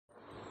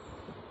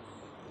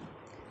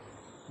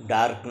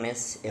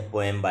Darkness, a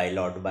poem by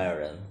Lord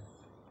Byron.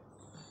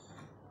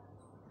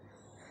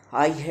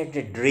 I had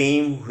a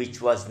dream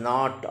which was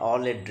not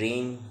all a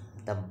dream.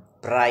 The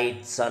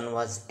bright sun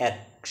was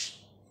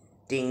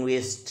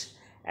extinguished,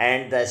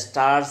 and the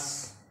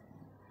stars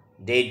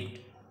did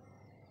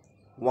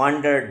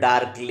wander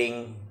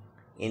darkling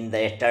in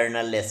the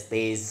eternal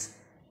space.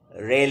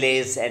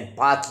 Rayless and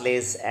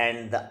pathless,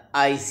 and the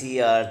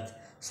icy earth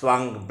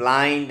swung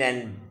blind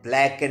and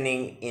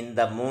blackening in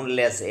the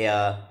moonless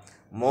air.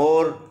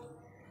 More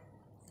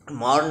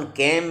Morn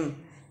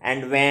came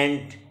and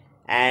went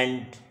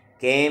and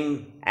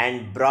came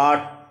and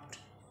brought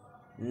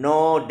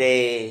no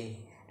day,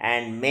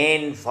 and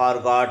men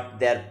forgot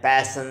their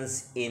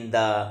passions in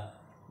the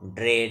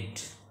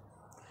dread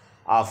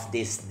of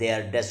this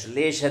their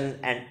desolation,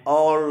 and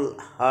all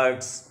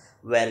hearts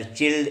were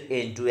chilled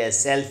into a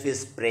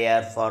selfish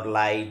prayer for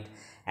light,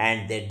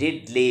 and they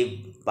did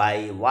live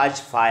by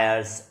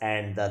watchfires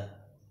and the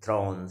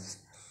thrones,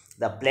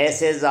 the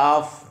places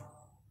of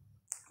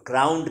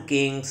crowned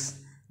kings,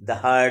 the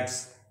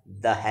hearts,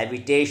 the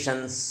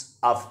habitations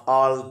of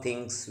all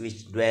things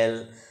which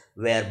dwell,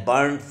 were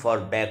burnt for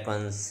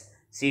beacons,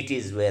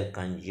 cities were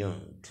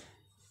consumed.